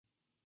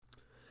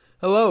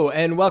Hello,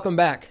 and welcome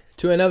back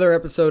to another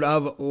episode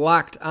of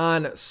Locked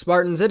On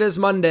Spartans. It is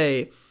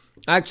Monday,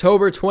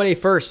 October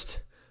 21st,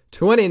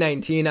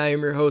 2019. I am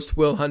your host,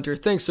 Will Hunter.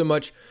 Thanks so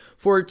much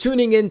for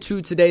tuning in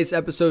to today's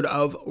episode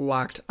of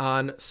Locked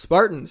On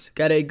Spartans.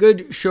 Got a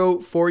good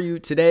show for you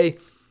today.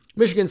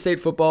 Michigan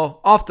State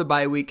football off the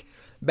bye week,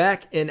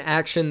 back in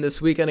action this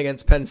weekend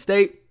against Penn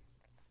State.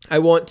 I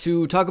want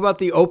to talk about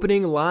the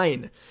opening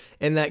line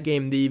in that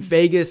game, the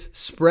Vegas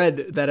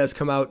spread that has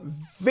come out.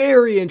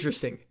 Very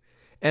interesting.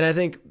 And I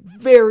think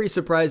very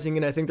surprising,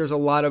 and I think there's a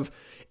lot of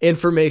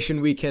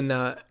information we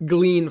can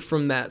glean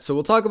from that. So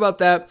we'll talk about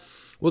that.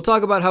 We'll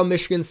talk about how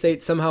Michigan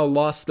State somehow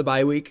lost the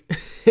bye week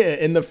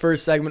in the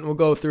first segment. We'll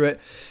go through it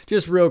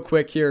just real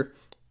quick here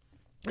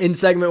in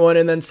segment 1.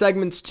 And then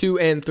segments 2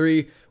 and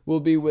 3 will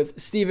be with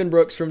Stephen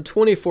Brooks from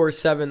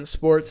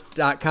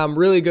 247sports.com.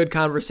 Really good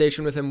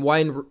conversation with him,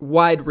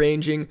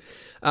 wide-ranging.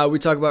 We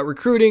talk about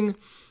recruiting.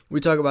 We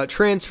talk about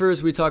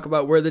transfers. We talk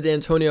about where the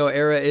D'Antonio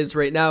era is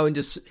right now and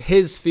just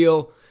his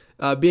feel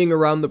being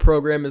around the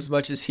program as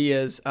much as he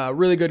is.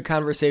 Really good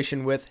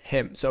conversation with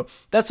him. So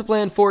that's the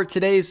plan for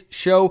today's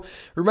show.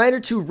 Reminder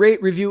to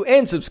rate, review,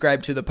 and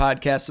subscribe to the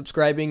podcast.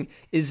 Subscribing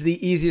is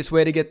the easiest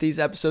way to get these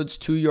episodes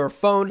to your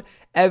phone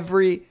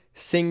every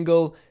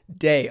single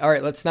day. All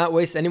right, let's not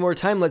waste any more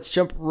time. Let's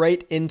jump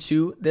right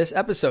into this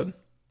episode.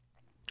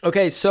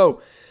 Okay,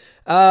 so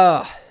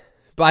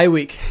bye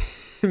week.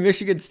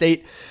 Michigan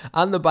State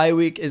on the bye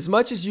week. As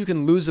much as you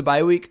can lose a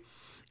bye week,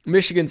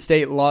 Michigan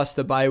State lost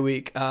the bye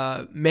week.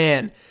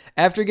 Man,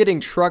 after getting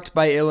trucked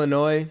by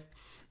Illinois,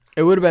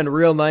 it would have been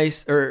real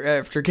nice, or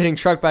after getting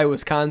trucked by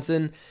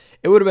Wisconsin,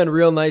 it would have been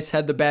real nice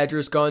had the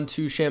Badgers gone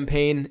to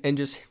Champaign and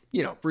just,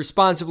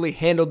 responsibly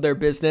handled their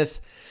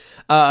business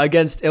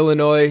against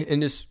Illinois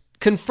and just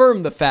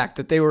confirmed the fact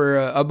that they were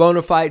a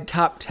bona fide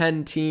top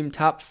 10 team,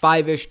 top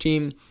 5-ish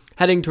team,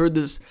 heading toward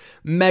this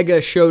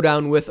mega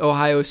showdown with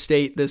Ohio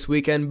State this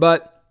weekend,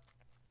 but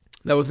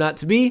that was not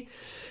to be.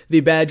 The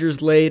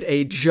Badgers laid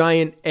a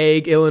giant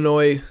egg.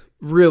 Illinois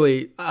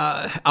really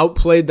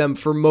outplayed them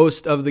for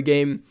most of the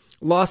game.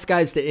 Lost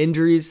guys to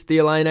injuries, the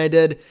Illini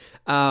did,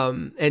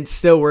 and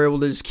still were able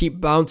to just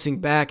keep bouncing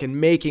back and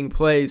making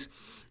plays.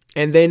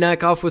 And they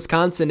knock off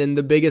Wisconsin in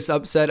the biggest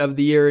upset of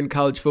the year in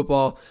college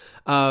football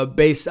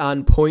based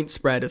on point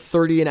spread, a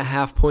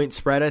 30.5 point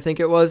spread, I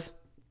think it was.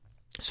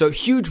 So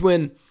huge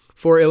win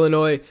for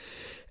Illinois,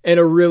 and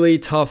a really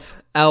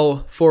tough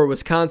L for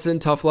Wisconsin,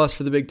 tough loss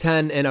for the Big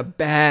Ten, and a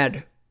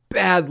bad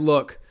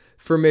look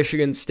for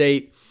Michigan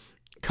State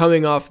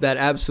coming off that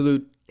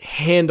absolute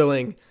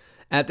handling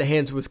at the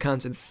hands of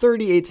Wisconsin,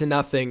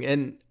 38-0.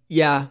 And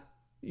yeah,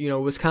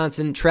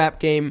 Wisconsin trap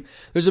game.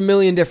 There's a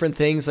million different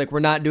things. Like,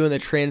 we're not doing the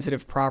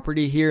transitive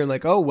property here and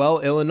like, oh, well,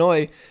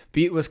 Illinois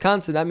beat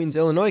Wisconsin. That means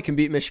Illinois can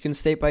beat Michigan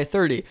State by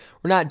 30.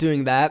 We're not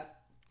doing that.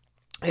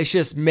 It's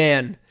just,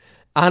 man,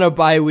 on a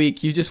bye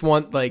week, you just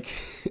want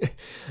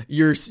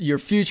your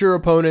future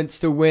opponents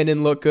to win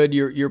and look good,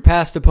 your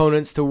past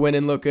opponents to win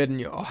and look good,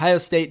 and Ohio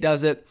State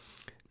does it.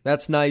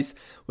 That's nice.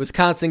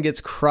 Wisconsin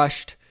gets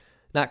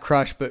not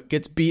crushed, but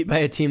gets beat by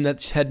a team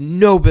that had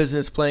no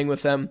business playing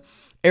with them.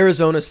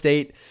 Arizona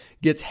State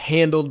gets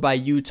handled by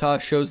Utah,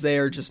 shows they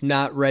are just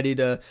not ready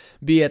to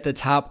be at the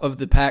top of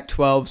the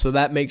Pac-12, so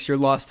that makes your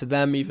loss to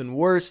them even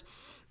worse.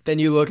 Then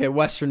you look at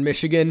Western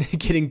Michigan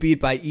getting beat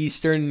by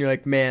Eastern, and you're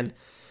like, man,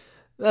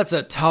 that's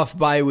a tough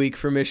bye week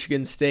for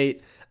Michigan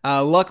State.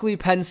 Luckily,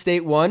 Penn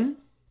State won,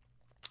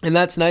 and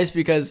that's nice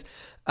because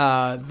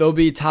they'll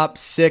be top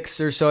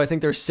 6 or so. I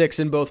think there's 6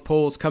 in both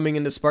polls coming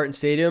into Spartan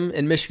Stadium,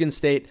 and Michigan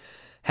State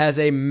has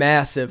a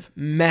massive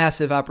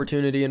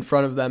opportunity in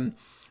front of them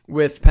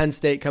with Penn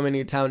State coming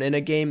to town in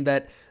a game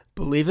that,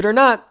 believe it or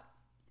not,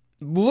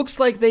 looks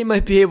like they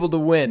might be able to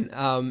win.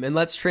 And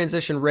let's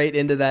transition right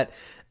into that.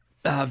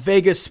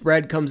 Vegas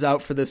spread comes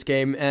out for this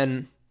game,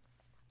 and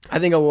I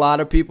think a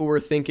lot of people were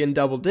thinking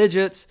double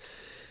digits,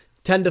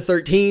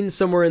 10-13,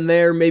 somewhere in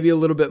there, maybe a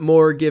little bit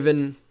more,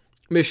 given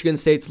Michigan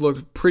State's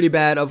looked pretty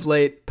bad of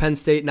late. Penn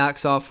State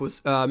knocks off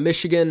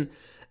Michigan,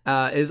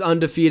 is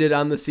undefeated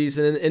on the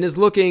season, and is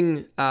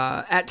looking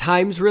at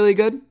times really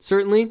good,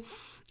 certainly.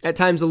 At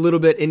times a little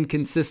bit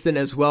inconsistent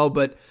as well,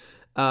 but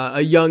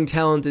a young,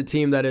 talented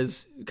team that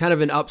is kind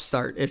of an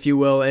upstart, if you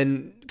will,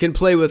 and can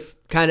play with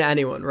kind of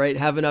anyone, right?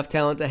 Have enough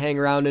talent to hang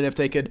around, and if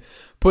they could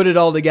put it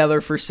all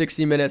together for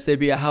 60 minutes, they'd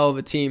be a hell of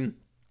a team.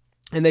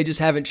 And they just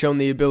haven't shown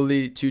the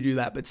ability to do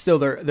that. But still,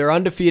 they're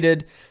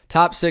undefeated,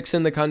 top 6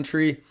 in the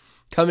country,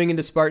 coming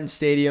into Spartan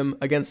Stadium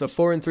against a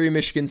 4-3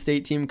 Michigan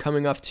State team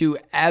coming off 2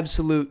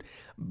 absolute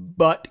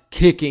butt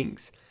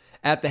kickings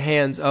at the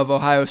hands of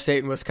Ohio State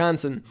and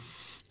Wisconsin.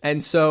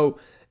 And so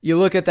you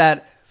look at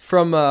that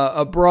from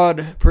a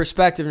broad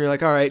perspective, and you're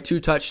like, all right, 2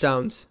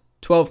 touchdowns,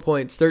 12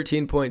 points,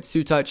 13 points,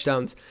 2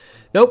 touchdowns.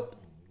 Nope.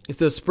 As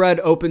the spread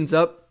opens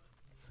up,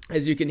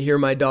 as you can hear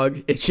my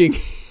dog itching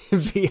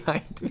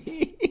behind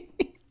me.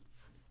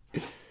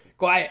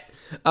 Quiet.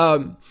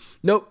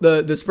 Nope,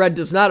 the spread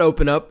does not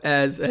open up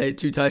as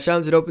 2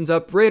 touchdowns. It opens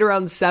up right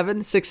around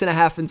 7,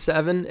 6.5 and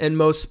 7 in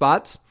most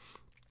spots.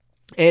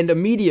 And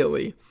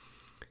immediately,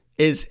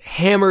 is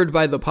hammered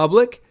by the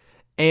public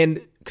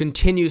and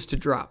continues to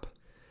drop.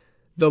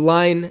 The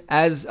line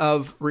as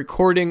of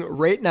recording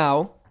right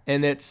now,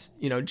 and it's,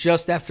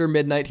 just after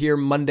midnight here,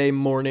 Monday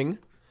morning,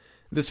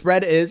 the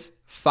spread is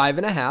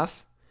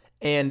 5.5,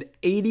 and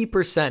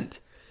 80%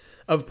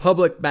 of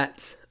public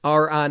bets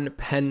are on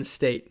Penn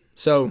State.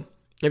 So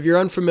if you're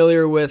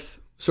unfamiliar with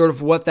sort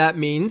of what that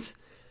means,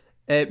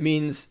 it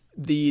means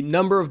the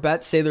number of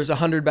bets, say there's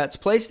 100 bets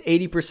placed,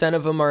 80%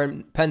 of them are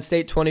in Penn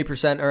State,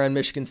 20% are in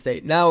Michigan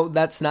State. Now,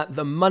 that's not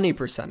the money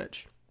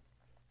percentage.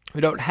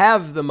 We don't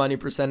have the money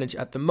percentage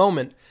at the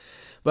moment,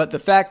 but the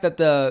fact that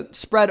the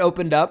spread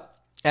opened up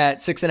at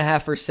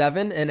 6.5 or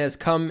 7 and has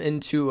come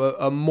into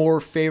a more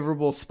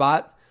favorable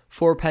spot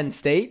for Penn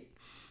State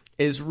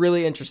is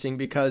really interesting,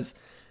 because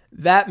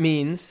that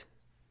means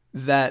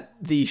that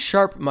the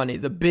sharp money,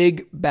 the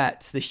big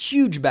bets, the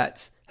huge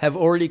bets have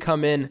already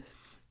come in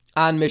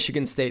on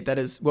Michigan State. That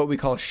is what we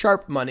call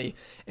sharp money.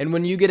 And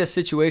when you get a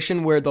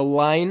situation where the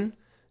line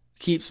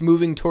keeps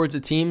moving towards a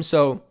team,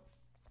 so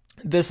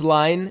this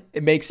line,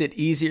 it makes it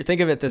easier.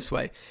 Think of it this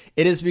way.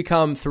 It has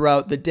become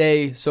throughout the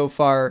day so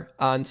far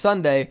on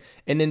Sunday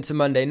and into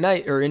Monday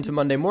night or into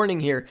Monday morning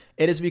here,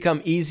 it has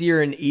become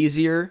easier and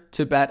easier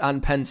to bet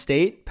on Penn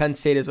State. Penn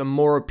State is a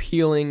more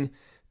appealing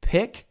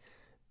pick.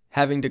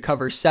 Having to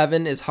cover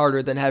 7 is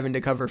harder than having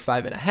to cover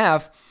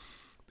 5.5.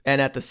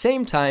 And at the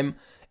same time,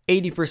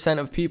 80%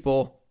 of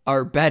people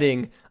are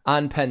betting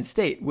on Penn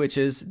State, which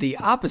is the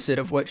opposite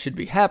of what should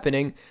be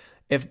happening.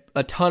 If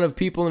a ton of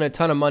people and a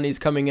ton of money is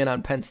coming in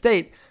on Penn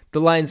State,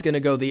 the line's going to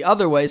go the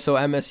other way. So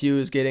MSU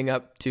is getting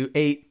up to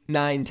 8,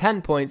 9,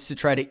 10 points to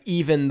try to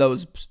even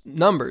those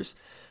numbers.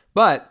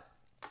 But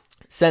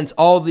since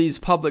all these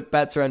public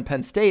bets are on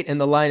Penn State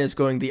and the line is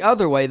going the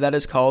other way, that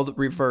is called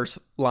reverse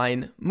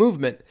line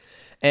movement.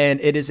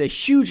 And it is a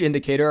huge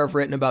indicator. I've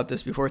written about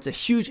this before. It's a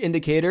huge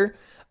indicator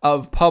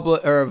of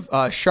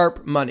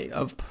sharp money,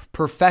 of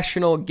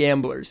professional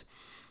gamblers,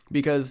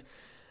 because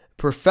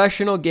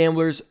professional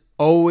gamblers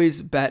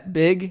always bet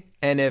big.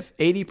 And if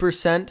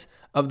 80%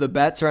 of the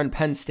bets are on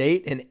Penn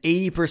State and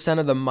 80%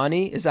 of the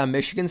money is on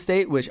Michigan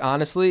State, which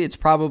honestly, it's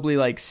probably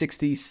like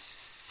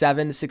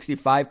 67,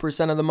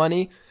 65% of the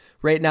money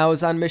right now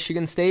is on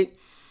Michigan State,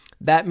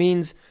 that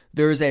means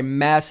there is a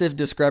massive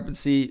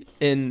discrepancy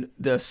in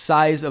the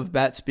size of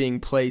bets being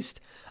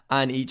placed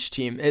on each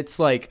team. It's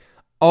like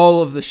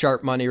all of the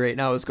sharp money right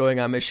now is going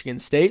on Michigan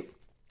State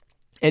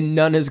and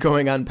none is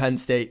going on Penn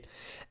State.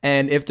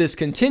 And if this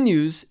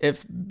continues,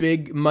 if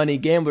big money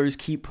gamblers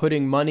keep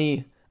putting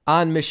money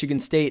on Michigan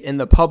State and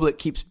the public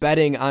keeps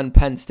betting on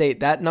Penn State,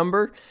 that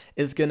number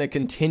is going to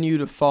continue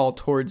to fall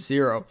towards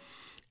 0.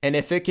 And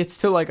if it gets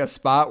to like a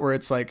spot where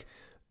it's like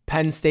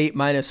Penn State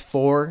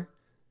 -4,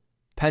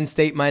 Penn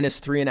State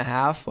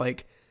 -3.5,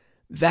 like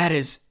that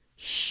is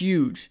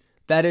huge.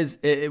 That is,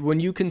 when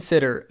you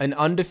consider an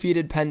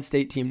undefeated Penn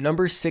State team,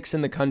 number 6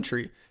 in the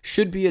country,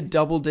 should be a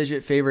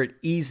double-digit favorite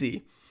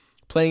easy,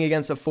 playing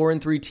against a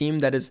 4-3 team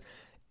that is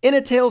in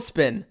a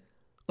tailspin.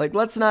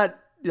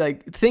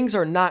 Things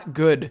are not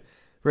good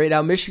right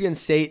now. Michigan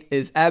State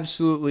is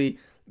absolutely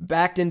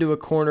backed into a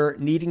corner,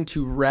 needing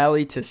to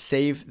rally to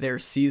save their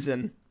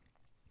season.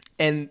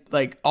 And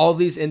like all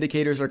these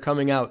indicators are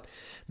coming out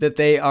that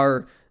they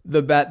are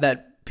the bet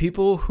that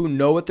people who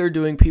know what they're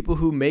doing, people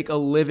who make a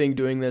living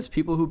doing this,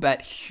 people who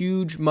bet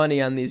huge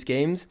money on these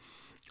games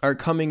are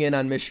coming in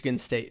on Michigan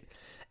State.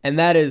 And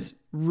that is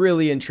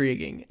really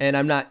intriguing. And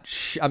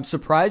I'm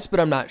surprised, but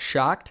I'm not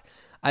shocked.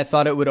 I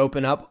thought it would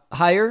open up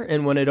higher.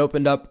 And when it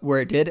opened up where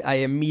it did, I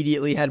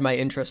immediately had my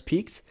interest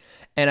peaked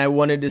and I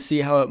wanted to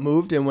see how it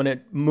moved. And when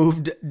it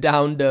moved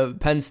down to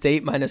Penn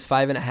State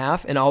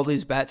 -5.5 and all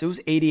these bets, it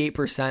was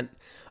 88%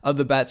 of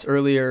the bets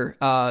earlier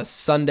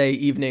Sunday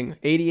evening.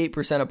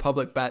 88% of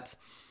public bets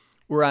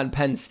were on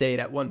Penn State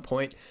at one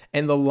point,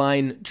 and the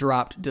line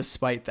dropped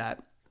despite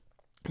that.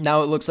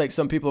 Now it looks like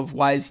some people have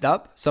wised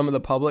up. Some of the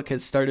public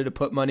has started to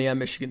put money on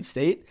Michigan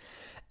State,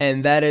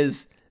 and that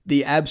is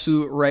the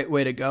absolute right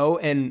way to go.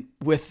 And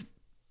with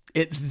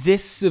it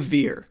this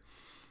severe,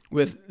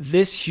 with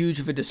this huge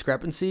of a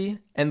discrepancy,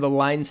 and the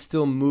line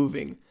still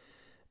moving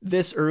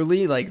this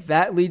early, like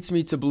that leads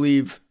me to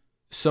believe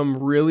some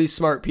really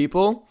smart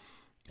people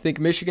think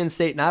Michigan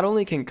State not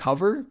only can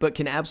cover, but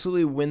can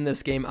absolutely win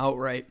this game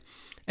outright.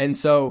 And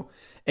so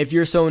if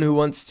you're someone who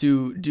wants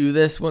to do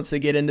this, wants to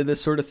get into this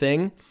sort of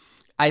thing,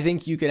 I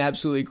think you can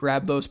absolutely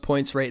grab those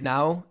points right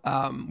now.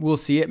 We'll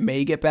see. It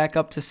may get back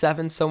up to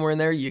 7 somewhere in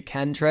there. You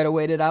can try to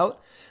wait it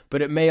out,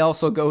 but it may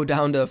also go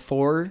down to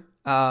 4,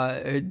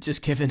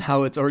 just given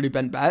how it's already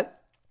been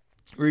bet.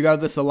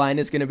 Regardless, the line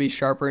is going to be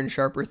sharper and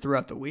sharper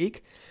throughout the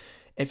week.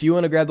 If you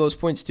want to grab those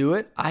points, do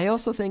it. I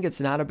also think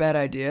it's not a bad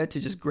idea to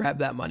just grab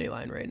that money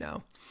line right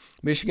now.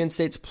 Michigan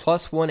State's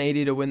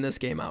 +180 to win this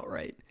game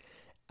outright.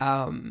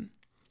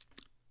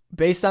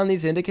 Based on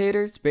these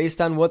indicators,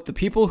 based on what the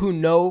people who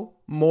know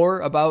more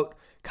about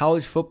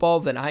college football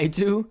than I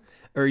do,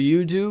 or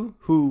you do,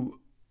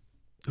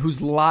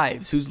 whose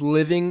lives, whose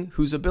living,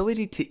 whose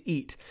ability to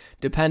eat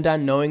depend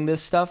on knowing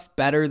this stuff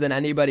better than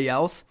anybody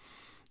else,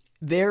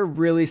 they're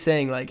really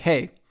saying like,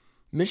 hey,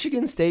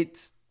 Michigan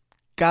State's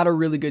got a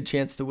really good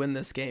chance to win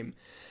this game.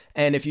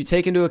 And if you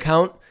take into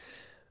account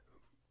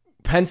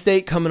Penn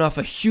State coming off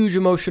a huge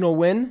emotional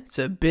win, it's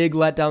a big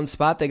letdown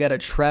spot. They got to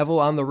travel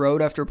on the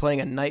road after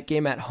playing a night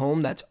game at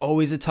home. That's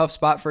always a tough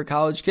spot for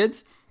college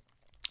kids.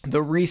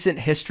 The recent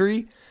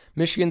history,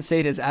 Michigan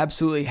State has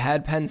absolutely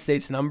had Penn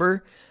State's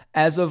number.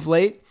 As of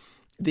late,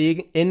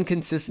 the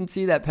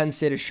inconsistency that Penn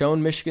State has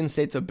shown, Michigan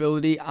State's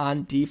ability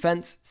on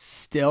defense,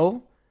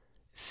 still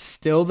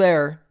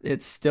there.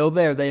 It's still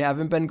there. They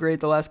haven't been great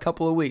the last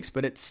couple of weeks,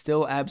 but it's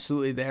still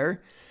absolutely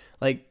there.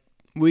 Like,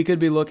 we could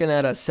be looking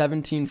at a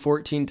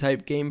 17-14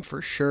 type game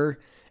for sure.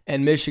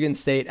 And Michigan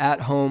State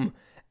at home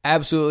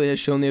absolutely has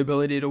shown the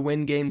ability to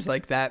win games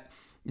like that.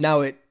 Now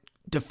it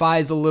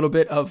defies a little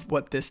bit of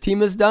what this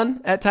team has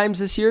done at times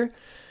this year.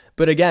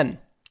 But again,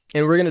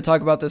 and we're going to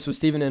talk about this with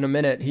Steven in a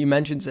minute, he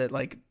mentions it,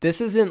 like, this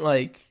isn't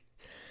like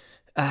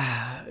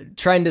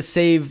trying to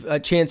save a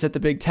chance at the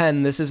Big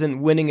Ten. This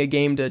isn't winning a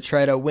game to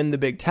try to win the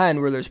Big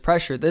Ten where there's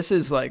pressure. This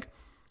is like,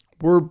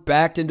 we're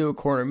backed into a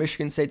corner.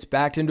 Michigan State's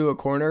backed into a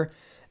corner,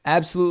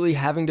 absolutely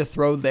having to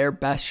throw their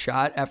best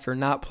shot after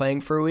not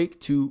playing for a week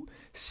to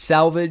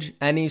salvage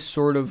any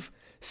sort of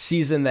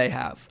season they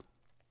have.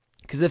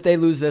 Because if they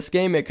lose this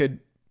game, it could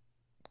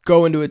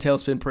go into a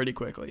tailspin pretty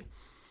quickly.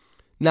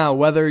 Now,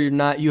 whether or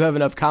not you have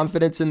enough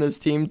confidence in this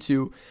team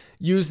to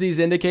use these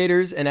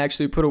indicators and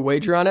actually put a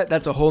wager on it,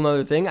 that's a whole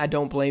nother thing. I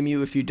don't blame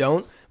you if you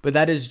don't, but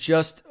that is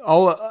just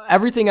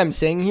everything I'm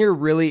saying here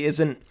really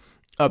isn't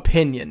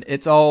opinion.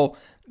 It's all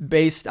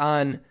based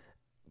on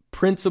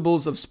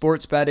principles of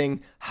sports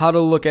betting, how to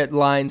look at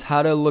lines,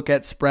 how to look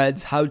at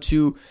spreads, how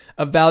to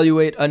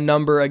evaluate a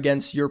number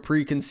against your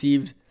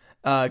preconceived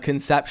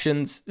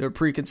conceptions or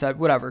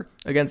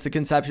against the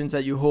conceptions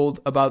that you hold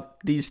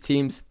about these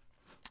teams,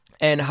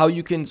 and how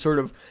you can sort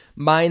of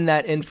mine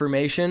that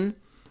information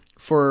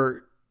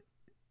for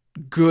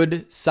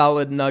good,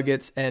 solid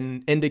nuggets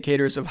and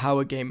indicators of how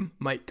a game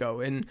might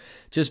go. And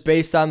just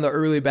based on the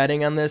early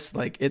betting on this,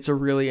 like, it's a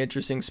really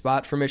interesting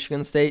spot for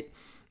Michigan State.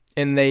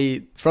 And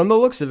they, from the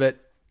looks of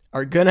it,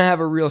 are going to have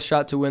a real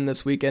shot to win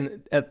this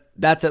weekend.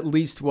 That's at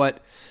least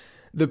what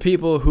the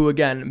people who,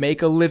 again,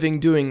 make a living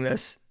doing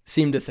this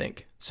seem to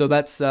think. So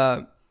that's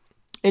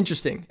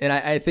interesting. And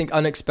I think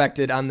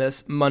unexpected on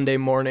this Monday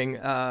morning,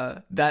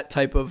 that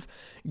type of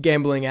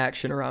gambling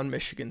action around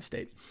Michigan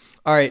State.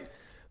 All right,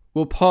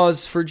 we'll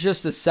pause for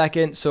just a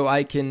second so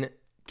I can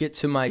get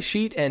to my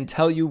sheet and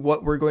tell you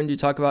what we're going to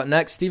talk about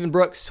next. Steven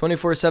Brooks,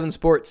 24/7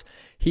 Sports.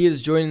 He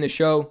is joining the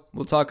show.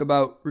 We'll talk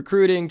about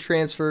recruiting,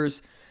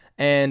 transfers,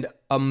 and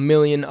a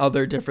million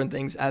other different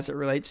things as it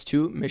relates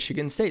to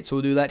Michigan State. So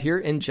we'll do that here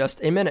in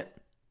just a minute.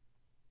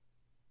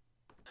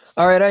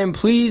 All right, I am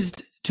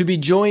pleased to be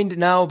joined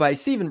now by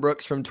Steven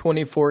Brooks from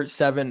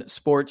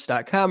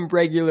 247sports.com,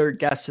 regular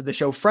guest of the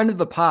show, friend of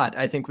the pod,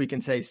 I think we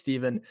can say,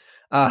 Steven.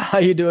 How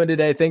you doing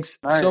today? Thanks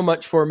so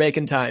much for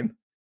making time.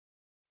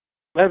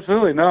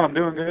 Absolutely. No, I'm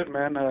doing good,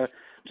 man.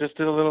 Just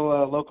did a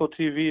little local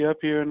TV up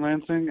here in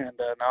Lansing, and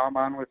now I'm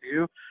on with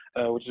you,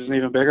 which is an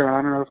even bigger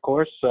honor, of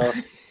course. So,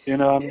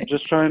 I'm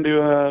just trying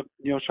to,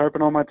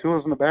 sharpen all my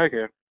tools in the bag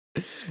here.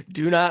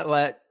 Do not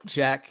let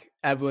Jack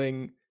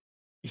Ebling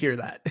hear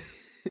that.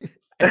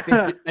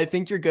 I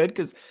think you're good,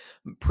 because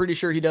I'm pretty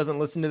sure he doesn't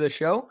listen to the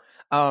show.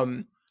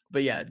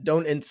 But yeah,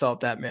 don't insult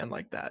that man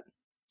like that.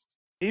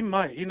 He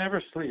might. He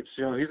never sleeps.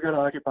 He's got to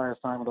occupy his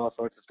time with all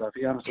sorts of stuff.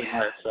 He honestly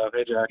might. So,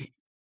 hey, Jack.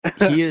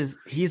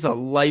 He's a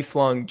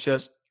lifelong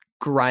just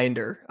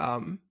grinder.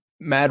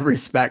 Mad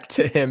respect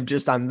to him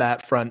just on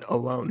that front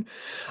alone.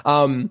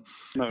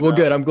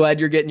 Good. I'm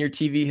glad you're getting your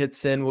TV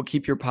hits in. We'll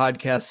keep your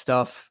podcast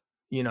stuff,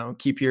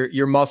 keep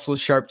your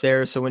muscles sharp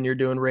there. So when you're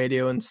doing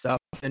radio and stuff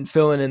and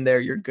filling in there,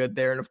 you're good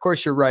there. And of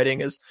course, your writing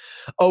is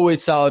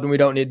always solid, and we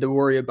don't need to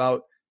worry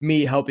about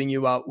me helping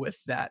you out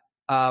with that.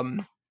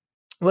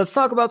 Let's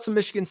talk about some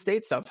Michigan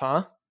State stuff,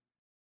 huh?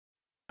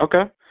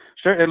 Okay.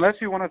 Sure, unless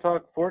you want to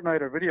talk Fortnite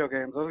or video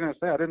games. I was going to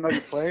say, I didn't know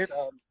you played.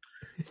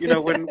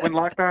 When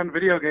Locked On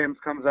Video Games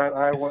comes out,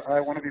 I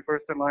want to be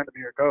first in line to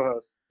be your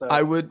co-host. So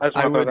I would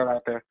throw that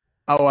out there.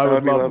 Oh, I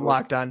would love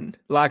Locked On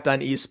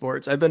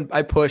Esports.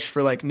 I push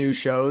for like new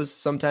shows.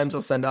 Sometimes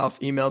I'll send off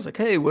emails like,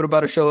 hey, what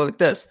about a show like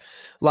this?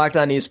 Locked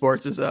On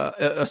Esports is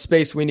a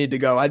space we need to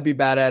go. I'd be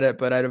bad at it,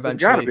 but I'd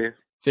eventually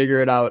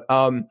figure it out.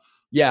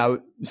 Yeah,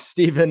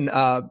 Steven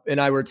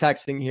and I were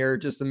texting here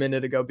just a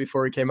minute ago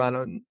before he came on,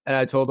 and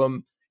I told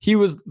him he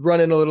was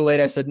running a little late.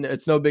 I said,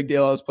 it's no big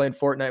deal. I was playing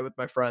Fortnite with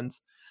my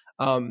friends.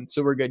 So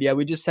we're good. Yeah,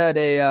 we just had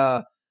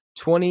a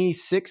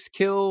 26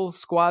 kill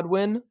squad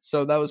win,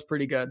 so that was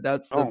pretty good.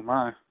 That's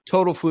the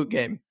total fluke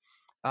game.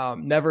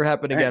 Never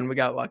happened again. We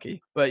got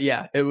lucky. But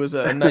yeah, it was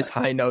a nice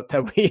high note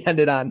that we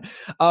ended on.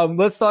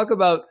 Let's talk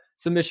about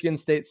some Michigan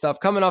State stuff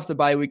coming off the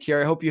bye week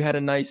here. I hope you had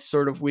a nice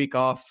sort of week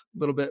off, a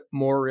little bit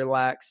more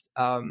relaxed.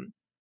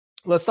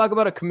 Let's talk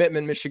about a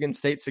commitment Michigan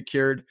State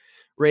secured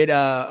right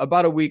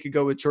about a week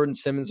ago with Jordan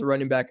Simmons, a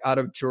running back out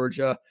of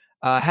Georgia.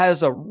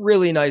 Has a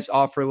really nice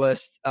offer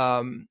list.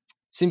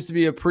 Seems to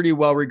be a pretty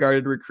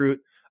well-regarded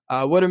recruit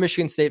What do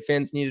Michigan State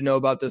fans need to know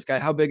about this guy?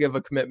 How big of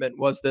a commitment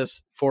was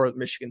this for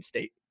Michigan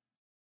State?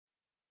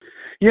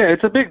 Yeah,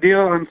 it's a big deal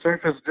on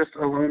surface just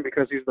alone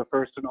because he's the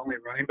first and only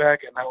running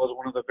back, and that was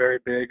one of the very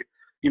big,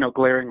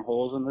 glaring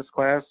holes in this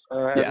class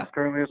as it's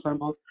currently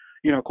assembled.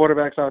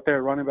 Quarterbacks out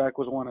there, running back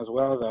was one as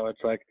well, though. It's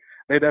like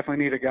they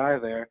definitely need a guy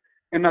there.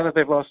 And now that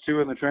they've lost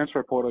 2 in the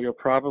transfer portal, you're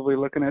probably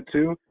looking at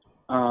 2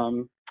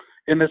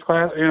 in this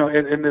class,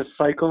 in this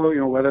cycle,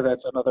 whether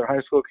that's another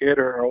high school kid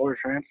or an older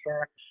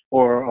transfer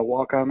or a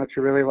walk-on that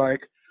you really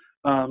like.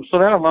 So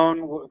that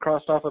alone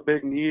crossed off a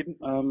big need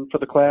for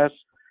the class.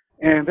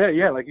 And,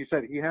 like you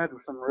said, he had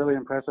some really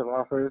impressive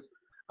offers,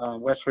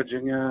 West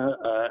Virginia,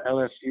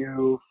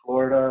 LSU,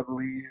 Florida, I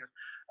believe,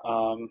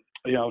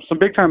 some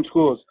big-time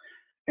schools.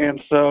 And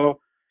so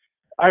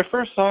I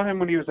first saw him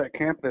when he was at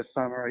camp this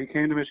summer. He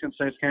came to Michigan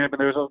State's camp, and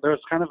there was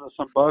kind of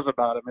some buzz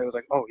about him. It was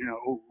like,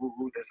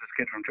 there's this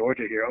kid from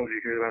Georgia here. Oh, did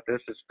you hear about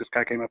this? This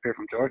guy came up here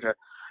from Georgia.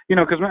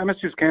 Because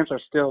MSU's camps are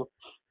still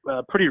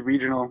pretty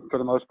regional for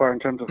the most part in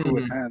terms of who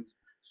attends.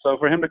 So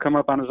for him to come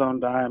up on his own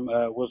dime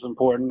was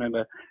important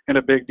and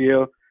a big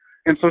deal.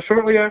 And so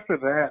shortly after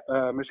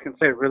that, Michigan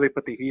State really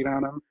put the heat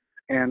on him.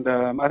 And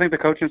I think the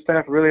coaching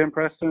staff really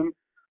impressed him.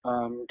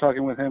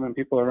 Talking with him and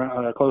people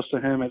around close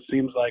to him, it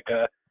seems like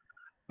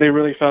they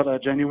really felt a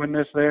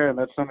genuineness there, and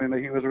that's something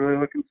that he was really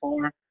looking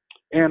for.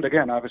 And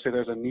again, obviously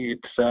there's a need.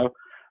 So,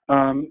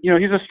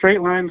 he's a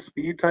straight line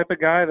speed type of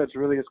guy. That's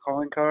really his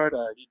calling card.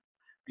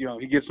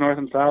 He gets north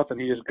and south, and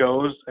he just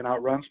goes and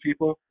outruns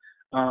people.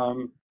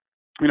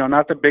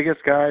 Not the biggest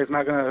guy. He's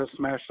not going to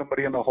smash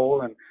somebody in the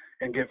hole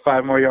and get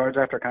 5 more yards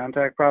after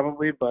contact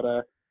probably, but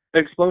an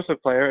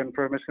explosive player. And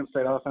for a Michigan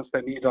State offense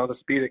that needs all the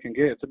speed it can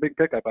get, it's a big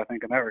pickup, I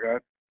think, in that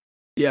regard.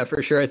 Yeah,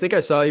 for sure. I think I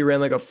saw he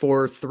ran like a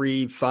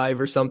 4.35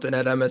 or something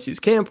at MSU's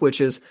camp,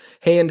 which is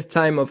hand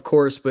time, of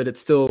course, but it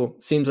still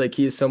seems like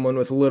he's someone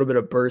with a little bit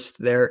of burst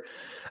there.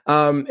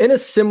 In a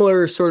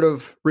similar sort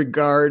of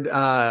regard,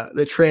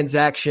 the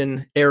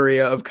transaction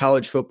area of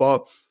college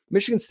football,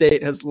 Michigan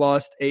State has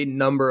lost a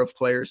number of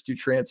players to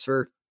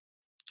transfer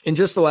in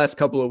just the last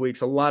couple of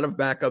weeks, a lot of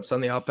backups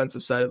on the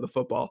offensive side of the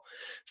football.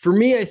 For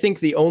me, I think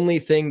the only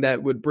thing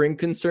that would bring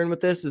concern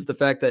with this is the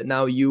fact that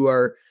now you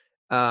are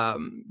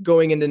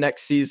going into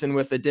next season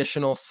with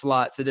additional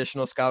slots,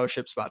 additional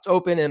scholarship spots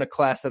open in a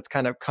class that's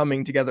kind of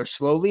coming together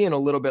slowly and a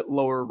little bit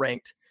lower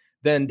ranked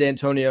than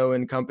D'Antonio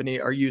and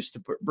company are used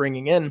to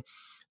bringing in.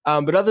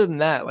 But other than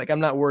that, like, I'm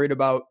not worried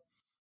about,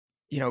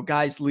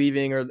 guys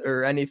leaving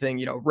or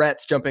anything,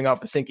 rats jumping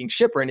off a sinking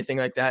ship or anything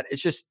like that.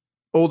 It's just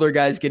older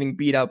guys getting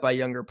beat out by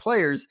younger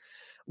players.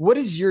 What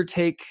is your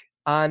take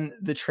on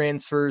the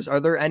transfers? Are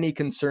there any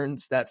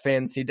concerns that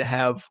fans need to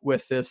have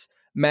with this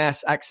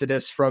mass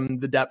exodus from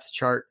the depth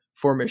chart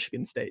for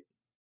Michigan State?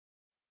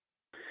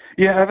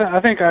 Yeah, I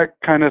think I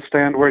kind of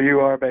stand where you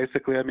are,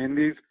 basically. I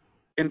mean,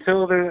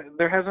 until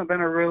there hasn't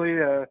been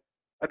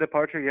a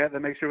departure yet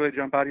that makes you really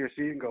jump out of your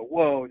seat and go,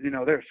 whoa,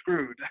 they're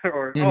screwed.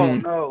 Or, oh,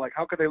 no, like,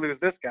 how could they lose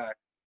this guy?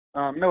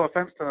 No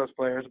offense to those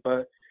players,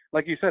 but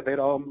like you said, they'd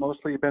all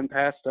mostly been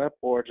passed up,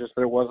 or just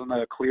there wasn't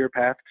a clear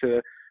path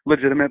to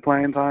legitimate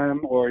playing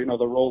time, or,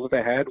 the role that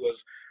they had was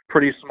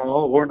pretty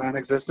small or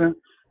non-existent.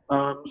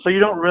 So you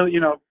don't really,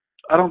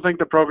 I don't think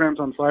the program's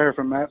on fire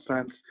from that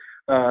sense,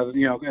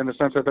 in the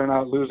sense that they're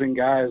not losing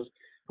guys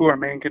who are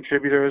main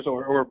contributors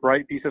or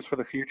bright pieces for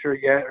the future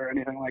yet or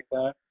anything like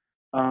that.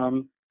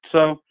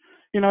 So,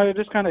 it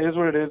just kind of is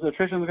what it is.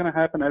 Attrition is going to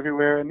happen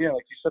everywhere. And, like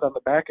you said, on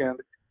the back end,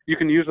 you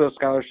can use those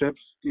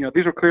scholarships.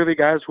 These are clearly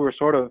guys who are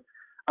sort of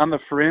on the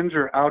fringe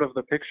or out of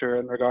the picture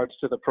in regards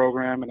to the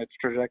program and its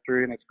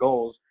trajectory and its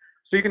goals.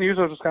 So you can use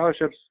those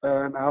scholarships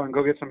now and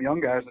go get some young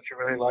guys that you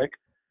really like.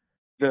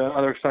 The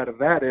other side of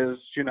that is,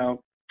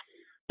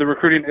 the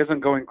recruiting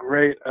isn't going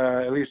great,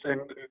 at least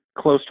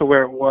close to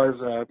where it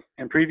was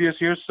in previous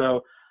years.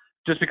 So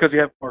just because you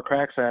have more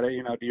cracks at it,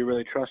 do you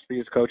really trust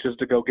these coaches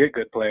to go get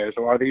good players,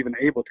 or are they even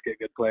able to get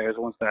good players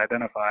once they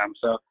identify them?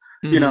 So,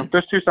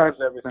 there's 2 sides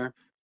to everything.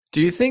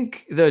 Do you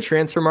think the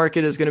transfer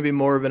market is going to be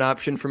more of an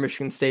option for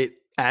Michigan State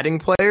adding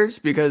players?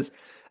 Because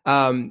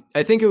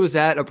I think it was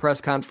at a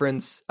press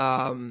conference,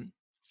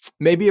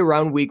 maybe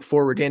around week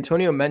 4, where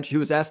D'Antonio mentioned, he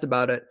was asked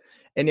about it.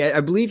 And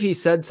I believe he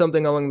said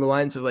something along the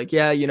lines of like,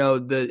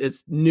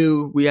 it's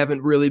new. We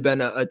haven't really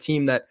been a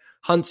team that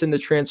hunts in the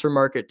transfer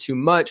market too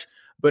much,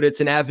 but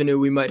it's an avenue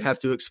we might have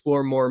to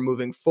explore more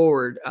moving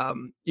forward.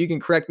 You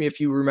can correct me if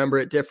you remember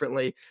it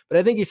differently, but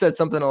I think he said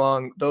something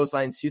along those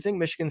lines. Do you think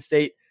Michigan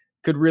State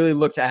could really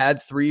look to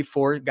add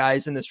 3-4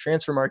 guys in this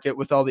transfer market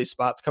with all these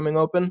spots coming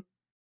open?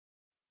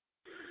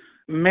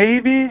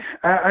 Maybe.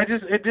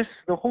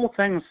 The whole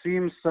thing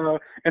seems so,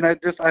 and I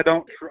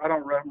don't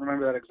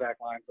remember that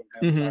exact line from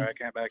him. Sorry, I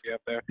can't back you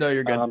up there. No,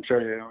 you're good. I'm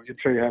sure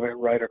you have it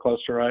right or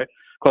close to right,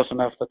 close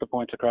enough that the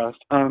point's across.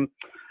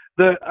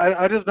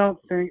 I just don't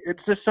think it's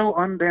just so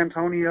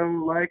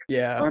un-D'Antonio-like,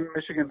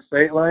 un-Michigan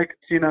State-like,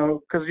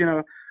 because,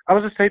 I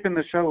was just taping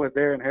the show with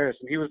Darren Harris,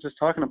 and he was just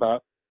talking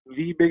about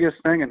the biggest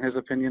thing, in his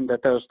opinion,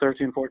 that those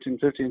 13, 14,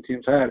 15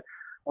 teams had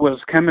was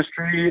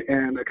chemistry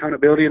and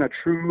accountability and a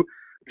true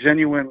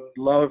genuine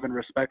love and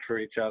respect for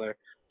each other.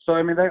 So,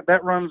 I mean,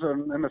 that runs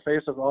in the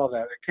face of all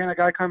that. Can a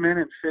guy come in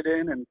and fit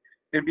in and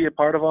be a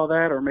part of all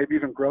that, or maybe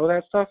even grow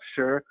that stuff?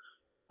 Sure.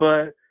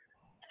 But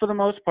for the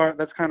most part,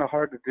 that's kind of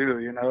hard to do.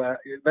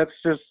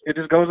 It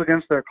just goes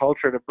against their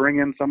culture to bring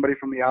in somebody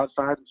from the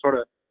outside and sort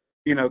of,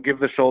 give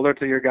the shoulder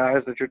to your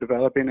guys that you're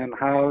developing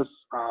in-house.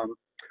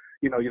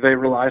 They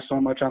rely so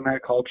much on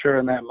that culture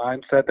and that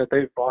mindset that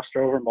they've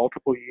fostered over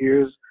multiple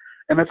years.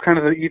 And that's kind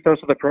of the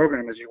ethos of the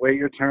program is you wait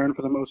your turn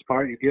for the most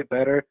part, you get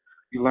better,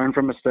 you learn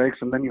from mistakes,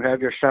 and then you have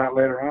your shot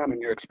later on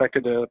and you're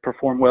expected to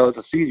perform well as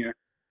a senior.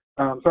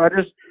 So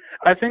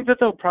I think that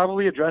they'll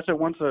probably address it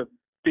once a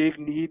big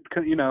need,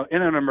 in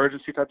an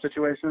emergency type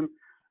situation.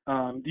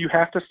 You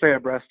have to stay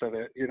abreast of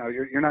it.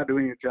 You're not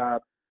doing your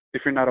job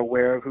if you're not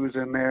aware of who's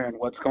in there and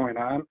what's going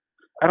on.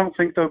 I don't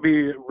think there'll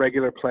be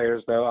regular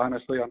players, though,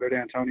 honestly, under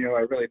D'Antonio.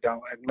 I really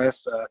don't, unless,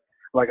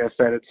 like I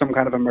said, it's some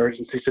kind of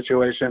emergency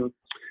situation.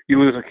 You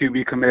lose a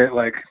QB commit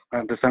like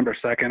on December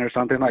 2nd or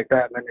something like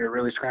that, and then you're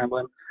really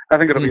scrambling. I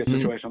think it'll be a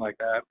situation like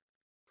that.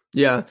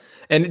 Yeah.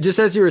 And just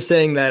as you were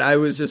saying that, I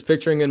was just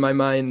picturing in my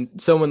mind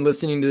someone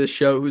listening to this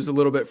show who's a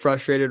little bit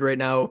frustrated right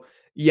now,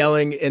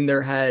 yelling in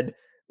their head,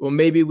 well,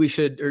 maybe we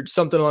should, or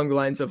something along the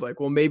lines of like,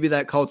 well, maybe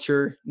that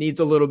culture needs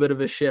a little bit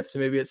of a shift.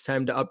 Maybe it's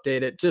time to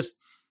update it. Just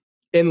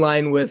in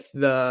line with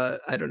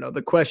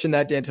the question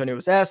that D'Antonio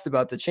was asked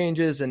about the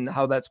changes and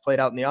how that's played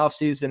out in the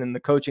offseason and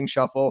the coaching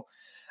shuffle.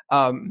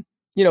 I'm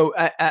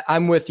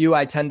with you.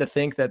 I tend to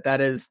think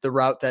that is the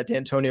route that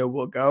D'Antonio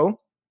will go,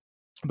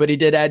 but he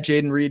did add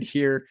Jayden Reed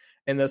here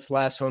in this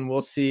last one.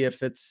 We'll see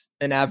if it's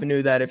an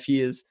avenue that if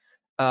he is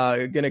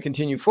going to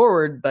continue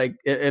forward, like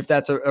if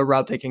that's a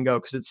route they can go,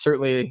 because it's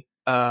certainly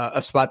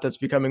a spot that's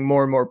becoming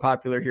more and more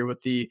popular here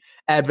with the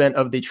advent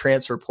of the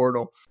transfer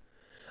portal.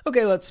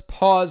 Okay, let's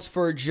pause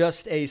for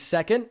just a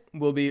second.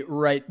 We'll be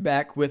right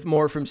back with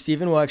more from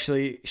Steven. We'll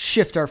actually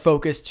shift our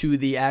focus to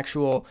the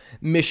actual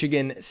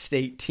Michigan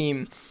State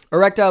team.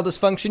 Erectile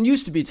dysfunction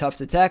used to be tough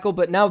to tackle,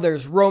 but now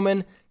there's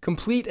Roman.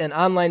 Complete an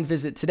online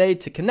visit today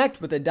to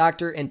connect with a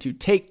doctor and to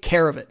take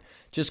care of it.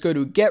 Just go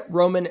to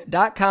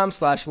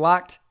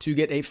GetRoman.com/locked to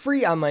get a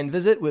free online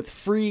visit with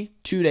free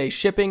 2-day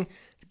shipping.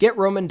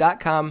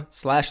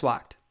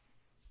 GetRoman.com/locked.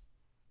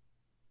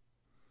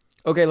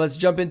 Okay, let's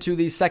jump into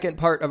the second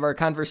part of our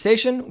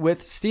conversation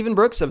with Steven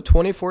Brooks of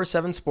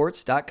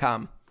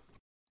 247sports.com.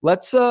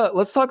 Let's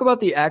talk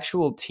about the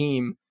actual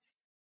team.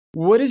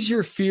 What is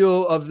your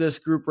feel of this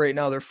group right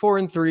now? They're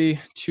 4-3,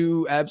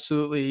 two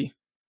absolutely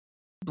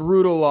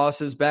brutal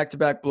losses,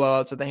 back-to-back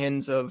blowouts at the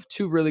hands of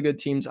two really good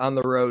teams on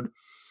the road,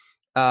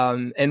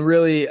 and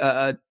really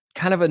a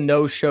kind of a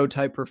no-show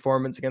type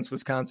performance against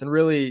Wisconsin.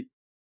 Really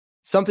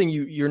something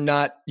you're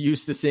not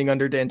used to seeing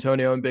under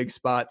D'Antonio in big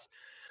spots.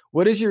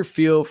 What is your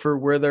feel for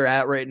where they're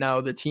at right now,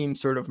 the team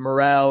sort of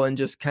morale and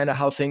just kind of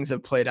how things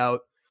have played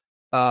out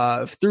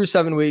through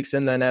 7 weeks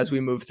and then as we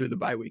move through the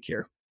bye week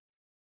here?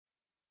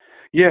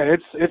 Yeah,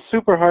 it's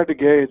super hard to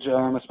gauge,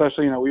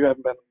 especially, we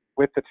haven't been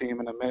with the team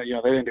in a minute.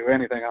 They didn't do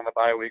anything on the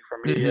bye week for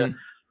media.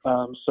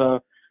 So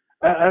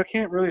I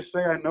can't really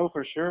say I know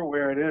for sure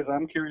where it is.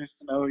 I'm curious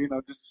to know,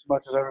 just as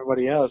much as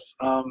everybody else.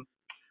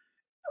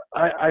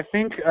 I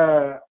think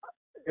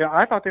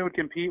I thought they would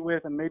compete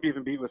with and maybe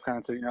even beat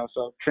Wisconsin,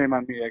 so shame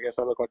on me. I guess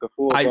I look like a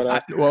fool. I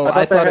thought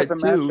they had it the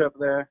too. Matchup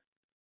there.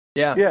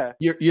 Yeah.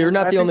 You're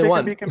not the only one.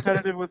 I think they could be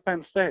competitive with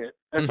Penn State.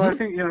 And so I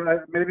think,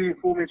 maybe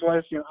fool me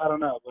twice, I don't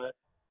know. But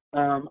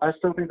I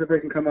still think that they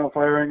can come out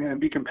firing and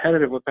be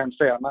competitive with Penn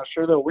State. I'm not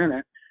sure they'll win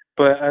it,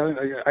 but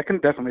I can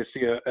definitely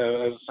see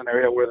a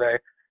scenario where they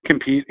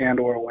compete and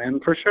or win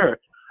for sure.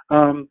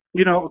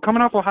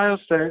 Coming off Ohio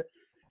State,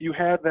 you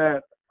had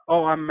that,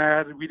 oh, I'm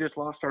mad, we just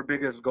lost our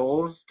biggest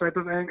goals type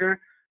of anger.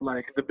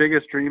 Like the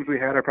biggest dreams we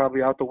had are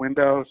probably out the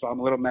window, so I'm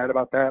a little mad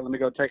about that. Let me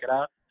go take it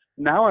out.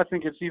 Now I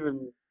think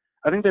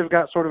they've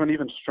got sort of an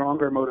even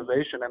stronger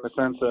motivation in the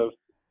sense of,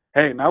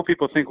 hey, now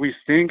people think we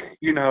stink.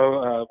 We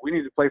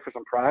need to play for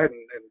some pride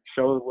and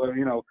show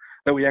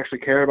that we actually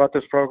care about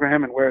this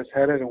program and where it's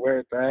headed and where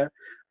it's at.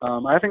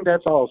 I think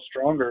that's all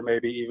stronger,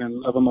 maybe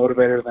even of a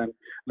motivator than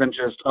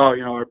just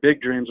our big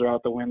dreams are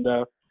out the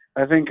window.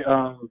 I think,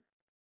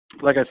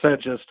 like I said,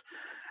 just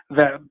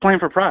that playing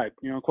for pride.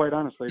 Quite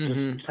honestly,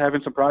 just having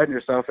some pride in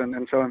yourself and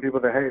showing people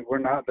that, hey, we're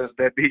not this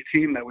deadbeat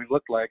team that we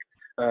look like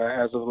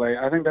as of late.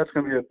 I think that's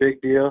going to be a big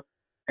deal.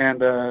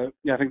 And I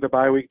think the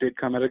bye week did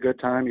come at a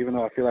good time, even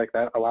though I feel like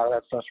that a lot of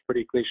that stuff's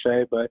pretty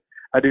cliche. But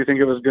I do think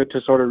it was good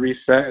to sort of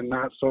reset and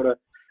not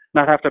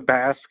have to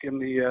bask in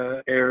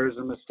the errors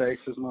and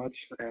mistakes as much,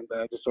 and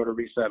just sort of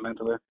reset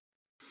mentally.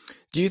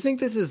 Do you think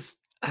this is,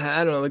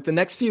 I don't know, like the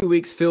next few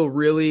weeks feel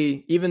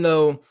really, even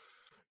though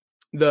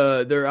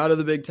they're out of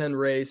the Big Ten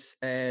race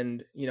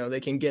and, they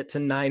can get to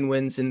 9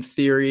 wins in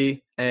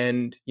theory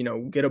and,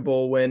 get a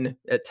bowl win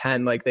at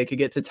 10, like they could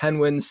get to 10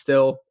 wins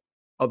still,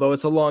 although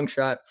it's a long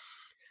shot.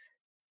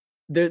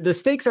 The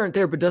stakes aren't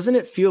there, but doesn't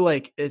it feel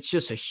like it's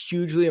just a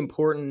hugely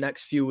important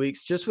next few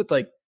weeks, just with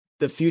like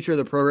the future of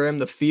the program,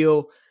 the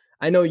feel?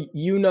 I know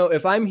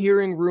if I'm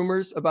hearing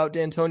rumors about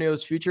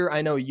D'Antonio's future,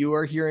 I know you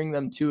are hearing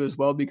them too as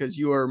well because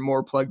you are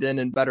more plugged in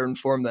and better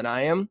informed than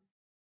I am.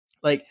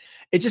 Like,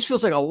 it just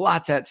feels like a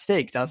lot's at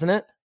stake, doesn't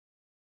it?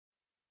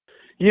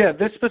 Yeah,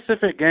 this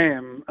specific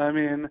game, I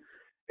mean,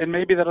 and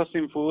maybe that'll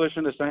seem foolish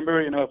in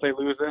December. If they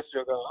lose this,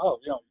 you'll go, oh,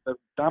 the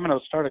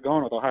dominoes started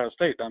going with Ohio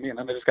State, and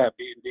then they just got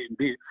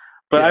beat.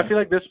 But Yeah. I feel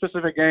like this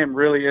specific game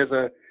really is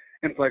a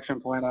inflection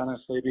point,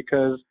 honestly,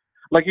 because,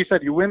 like you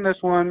said, you win this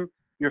one,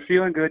 you're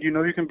feeling good. You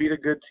can beat a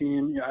good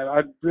team.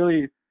 I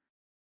really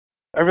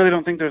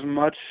don't think there's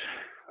much.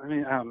 I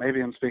mean,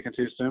 maybe I'm speaking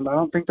too soon, but I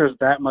don't think there's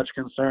that much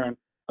concern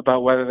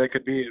about whether they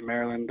could beat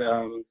Maryland,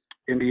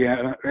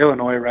 Indiana,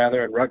 Illinois,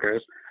 rather, and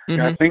Rutgers.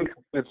 Mm-hmm. I think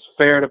it's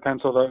fair to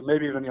pencil those,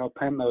 maybe even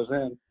pen those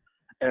in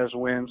as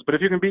wins. But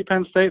if you can beat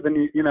Penn State,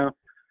 then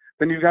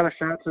then you've got a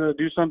shot to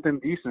do something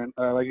decent,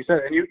 like you said.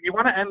 And you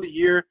want to end the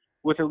year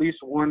with at least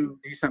one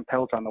decent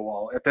pelt on the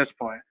wall at this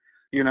point,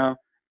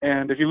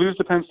 And if you lose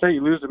to Penn State,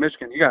 you lose to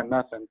Michigan, you got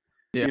nothing.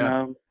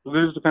 Yeah. You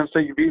lose to Penn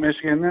State, you beat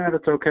Michigan,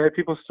 that's okay.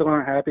 People still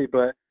aren't happy,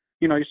 but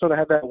you sort of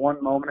had that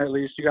one moment at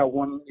least. You got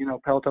one,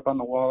 pelt up on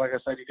the wall, like I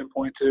said, you can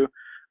point to.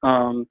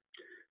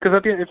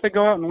 Because if they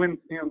go out and win,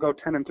 go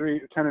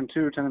 10-3,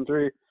 10-2,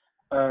 10-3,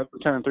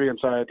 10-3. I'm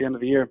sorry, at the end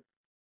of the year,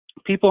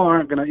 people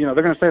aren't gonna,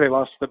 they're gonna say they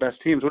lost to the best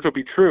teams, which will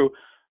be true.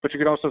 But you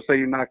could also say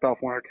you knocked off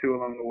one or two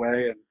along the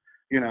way,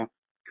 and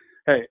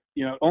hey,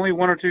 only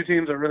one or two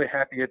teams are really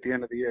happy at the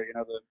end of the year.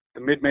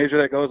 The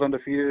mid-major that goes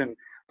undefeated and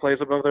plays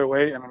above their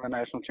weight, and then the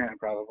national champ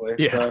probably.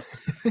 Yeah.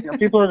 So,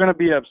 people are gonna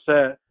be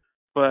upset.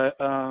 But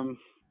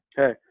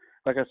hey,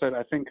 like I said,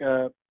 I think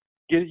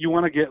you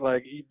want to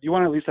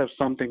at least have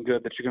something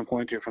good that you can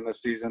point to from this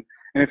season.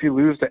 And if you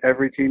lose to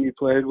every team you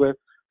played with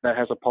that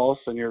has a pulse,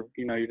 and you're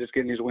just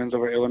getting these wins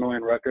over Illinois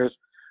and Rutgers,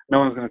 no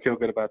one's going to feel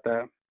good about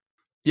that.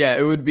 Yeah,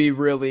 it would be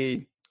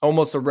really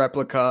almost a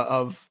replica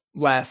of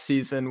last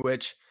season,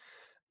 which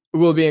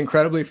will be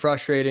incredibly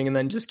frustrating. And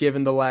then just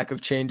given the lack of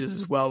changes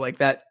as well, like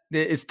that,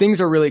 things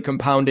are really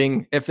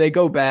compounding. If they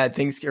go bad,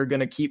 things are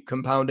going to keep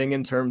compounding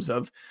in terms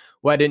of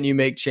why didn't you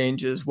make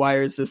changes? Why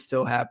is this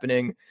still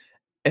happening?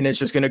 And it's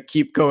just going to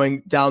keep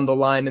going down the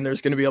line. And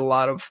there's going to be a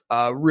lot of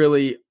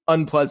really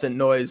unpleasant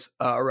noise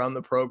around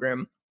the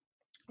program.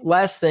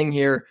 Last thing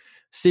here,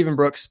 Stephen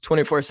Brooks,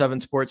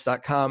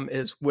 247sports.com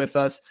is with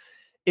us.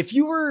 If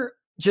you were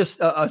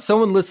just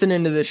someone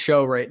listening to this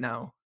show right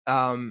now,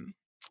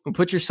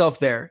 put yourself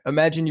there.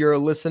 Imagine you're a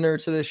listener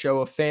to the show,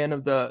 a fan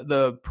of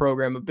the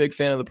program, a big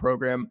fan of the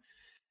program.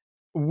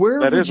 Where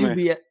would you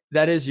be at?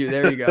 That is you.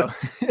 There you go.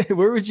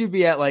 Where would you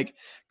be at, like,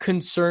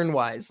 concern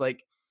wise?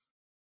 Like,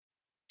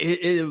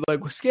 it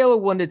like scale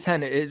of 1 to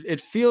 10,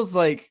 it feels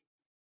like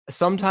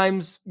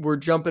sometimes we're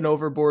jumping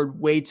overboard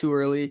way too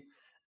early.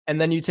 And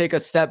then you take a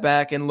step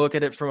back and look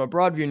at it from a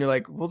broad view and you're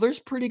like, well, there's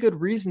pretty good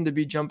reason to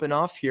be jumping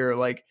off here.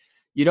 Like,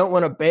 you don't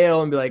want to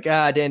bail and be like,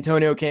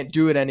 D'Antonio can't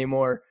do it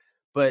anymore.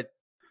 But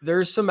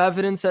there's some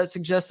evidence that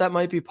suggests that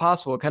might be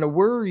possible. Kind of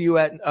where are you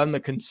at on the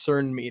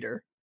concern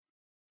meter?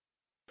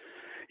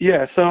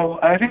 Yeah, so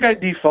I think I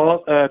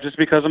default, just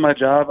because of my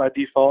job, I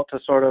default to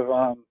sort of,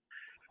 what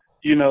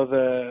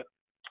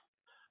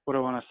do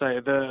I want to say,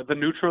 the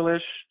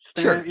neutral-ish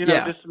stand,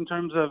 Sure, just in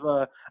terms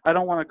of, I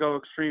don't want to go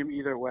extreme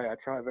either way. I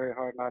try very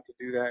hard not to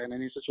do that in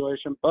any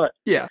situation. But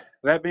yeah,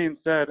 that being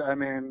said, I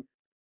mean,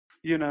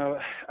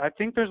 I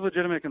think there's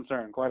legitimate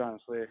concern, quite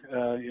honestly,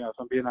 if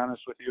I'm being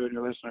honest with you and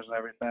your listeners and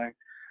everything.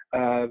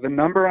 The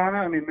number on it,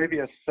 I mean, maybe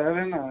a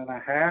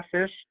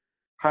 7.5-ish,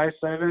 high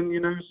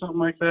 7, something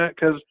like that.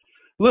 Because,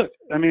 look,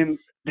 I mean,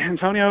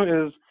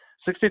 D'Antonio is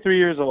 63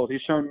 years old.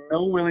 He's shown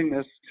no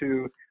willingness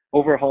to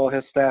overhaul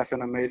his staff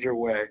in a major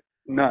way.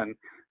 None,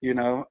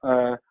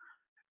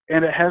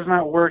 and it has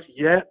not worked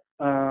yet.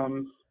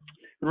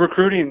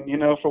 Recruiting,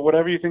 for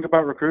whatever you think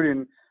about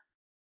recruiting,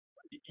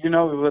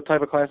 the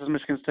type of classes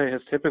Michigan State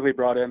has typically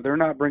brought in. They're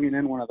not bringing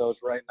in one of those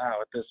right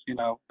now at this,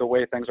 the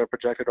way things are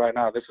projected right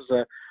now. This is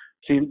a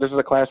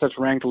class that's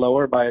ranked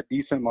lower by a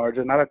decent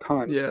margin, not a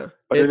ton,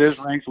 but it is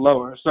ranked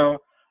lower. So,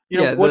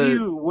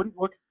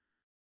 what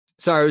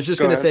Sorry, I was just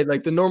going to say,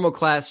 like, the normal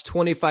class,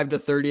 25 to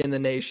 30 in the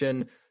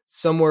nation,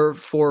 somewhere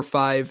 4 or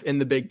 5 in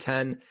the Big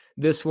Ten.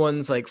 This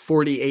one's like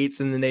 48th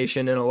in the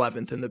nation and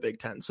 11th in the Big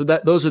Ten. So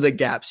those are the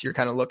gaps you're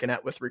kind of looking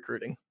at with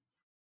recruiting.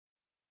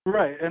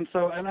 Right. And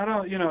so, and I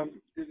don't,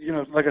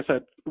 like I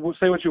said,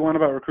 say what you want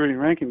about recruiting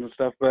rankings and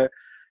stuff, but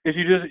if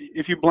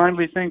you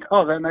blindly think,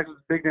 oh, that next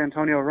big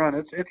D'Antonio run,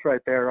 it's right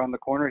there on the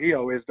corner. He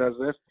always does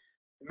this.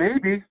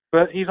 Maybe,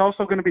 but he's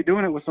also going to be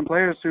doing it with some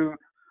players who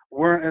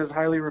weren't as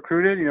highly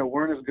recruited,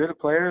 weren't as good at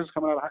players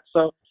coming out of high.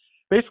 So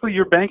basically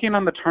you're banking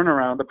on the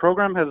turnaround. The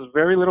program has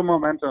very little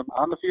momentum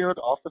on the field,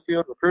 off the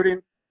field, recruiting.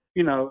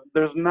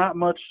 There's not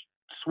much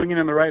swinging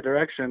in the right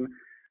direction.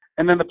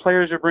 And then the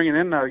players you're bringing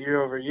in now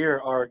year over year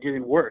are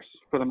getting worse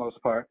for the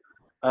most part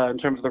in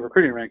terms of the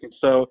recruiting rankings.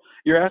 So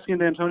you're asking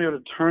D'Antonio to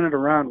turn it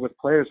around with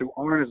players who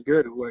aren't as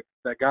good,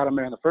 that got him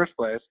there in the first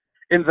place.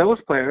 And those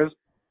players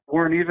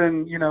weren't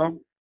even,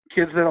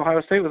 kids that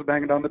Ohio State was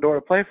banging down the door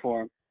to play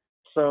for him.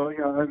 So,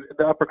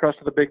 the upper crust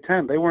of the Big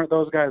Ten, they weren't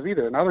those guys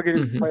either. Now they're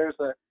getting players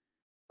that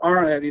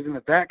aren't even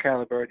at that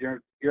caliber.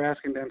 You're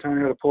asking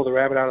D'Antonio to pull the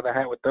rabbit out of the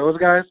hat with those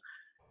guys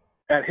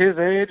at his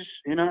age,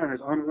 and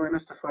his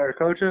unwillingness to fire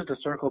coaches, to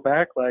circle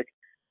back. Like,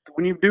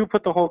 when you do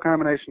put the whole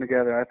combination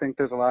together, I think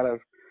there's a lot of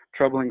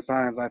troubling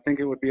signs. I think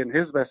it would be in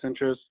his best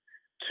interest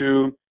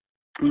to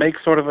make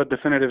sort of a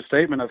definitive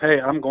statement of, hey,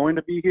 I'm going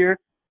to be here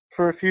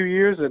for a few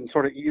years, and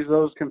sort of ease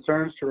those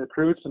concerns to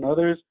recruits and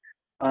others,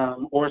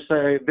 or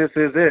say this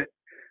is it,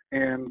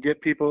 and get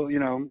people,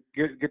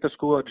 get the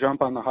school a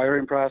jump on the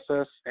hiring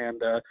process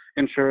and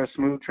ensure a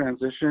smooth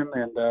transition,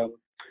 and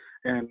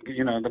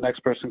the next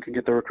person can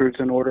get the recruits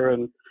in order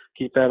and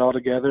keep that all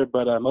together.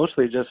 But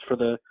mostly just for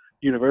the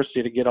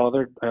university to get all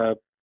their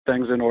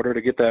things in order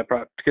to get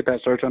that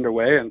search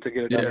underway and to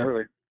get it done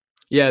early.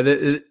 Yeah,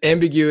 the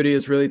ambiguity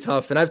is really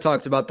tough, and I've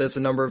talked about this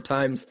a number of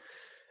times.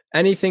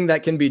 Anything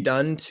that can be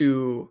done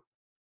to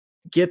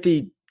get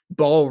the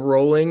ball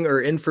rolling or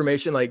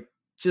information, like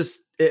just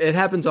it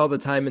happens all the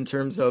time in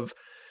terms of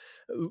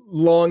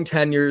long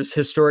tenures,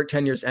 historic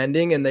tenures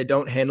ending, and they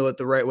don't handle it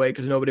the right way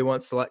because nobody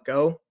wants to let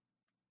go.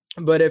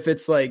 But if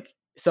it's like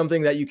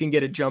something that you can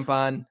get a jump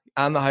on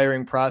the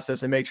hiring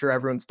process and make sure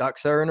everyone's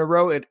ducks are in a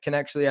row, it can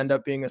actually end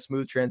up being a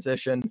smooth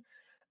transition.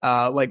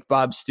 Like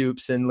Bob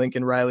Stoops and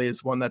Lincoln Riley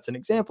is one that's an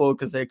example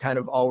because they kind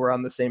of all were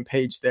on the same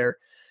page there.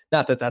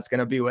 Not that that's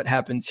going to be what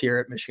happens here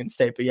at Michigan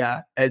State, but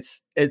yeah,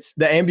 it's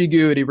the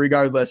ambiguity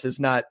regardless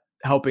is not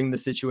helping the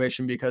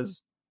situation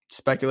because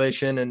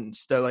speculation and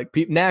stuff like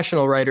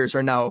national writers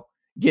are now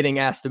getting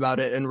asked about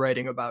it and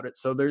writing about it.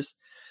 So there's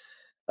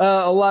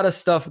a lot of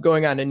stuff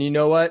going on. And you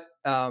know what?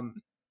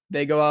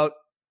 They go out,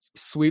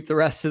 sweep the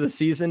rest of the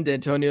season.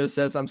 D'Antonio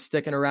says, I'm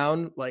sticking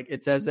around. Like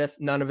it's as if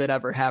none of it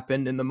ever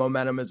happened and the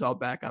momentum is all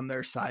back on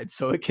their side.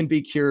 So it can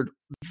be cured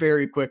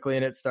very quickly.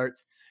 And it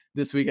starts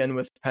this weekend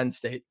with Penn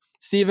State.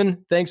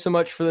 Stephen, thanks so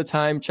much for the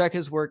time. Check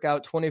his work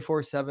out,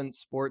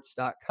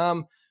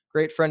 247sports.com.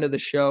 Great friend of the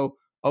show.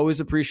 Always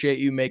appreciate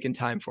you making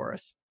time for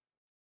us.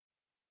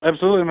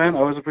 Absolutely, man.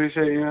 Always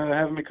appreciate you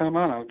having me come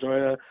on. I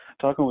enjoy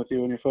talking with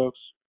you and your folks.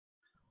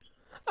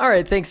 All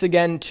right. Thanks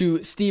again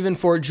to Stephen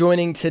for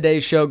joining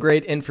today's show.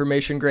 Great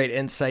information, great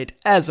insight,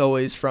 as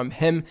always, from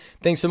him.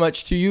 Thanks so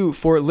much to you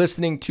for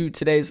listening to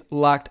today's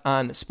Locked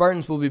On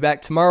Spartans. We'll be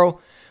back tomorrow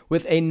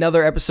with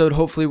another episode.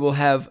 Hopefully we'll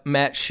have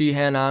Matt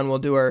Sheehan on. We'll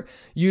do our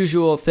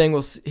usual thing.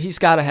 He's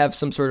got to have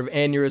some sort of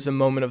aneurysm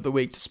moment of the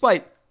week.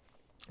 Despite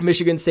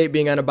Michigan State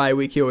being on a bye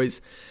week, he always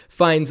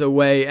finds a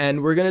way.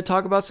 And we're going to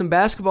talk about some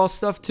basketball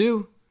stuff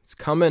too. It's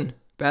coming.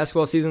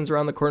 Basketball season's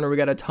around the corner. We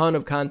got a ton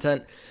of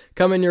content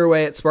coming your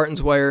way at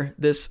Spartans Wire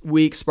this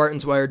week,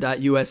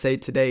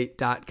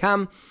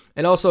 spartanswire.usatoday.com.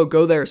 And also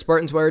go there,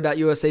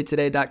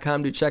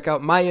 spartanswire.usatoday.com, to check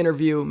out my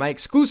interview, my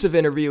exclusive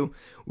interview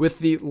with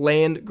the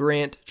Land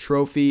Grant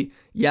Trophy.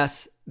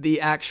 Yes,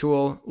 the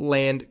actual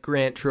Land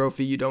Grant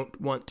Trophy. You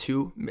don't want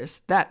to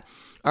miss that.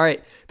 All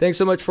right. Thanks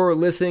so much for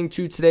listening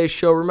to today's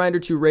show. Reminder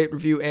to rate,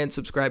 review, and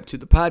subscribe to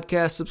the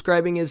podcast.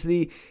 Subscribing is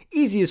the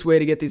easiest way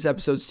to get these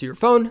episodes to your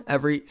phone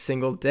every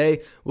single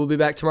day. We'll be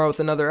back tomorrow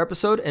with another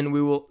episode, and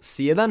we will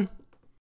see you then.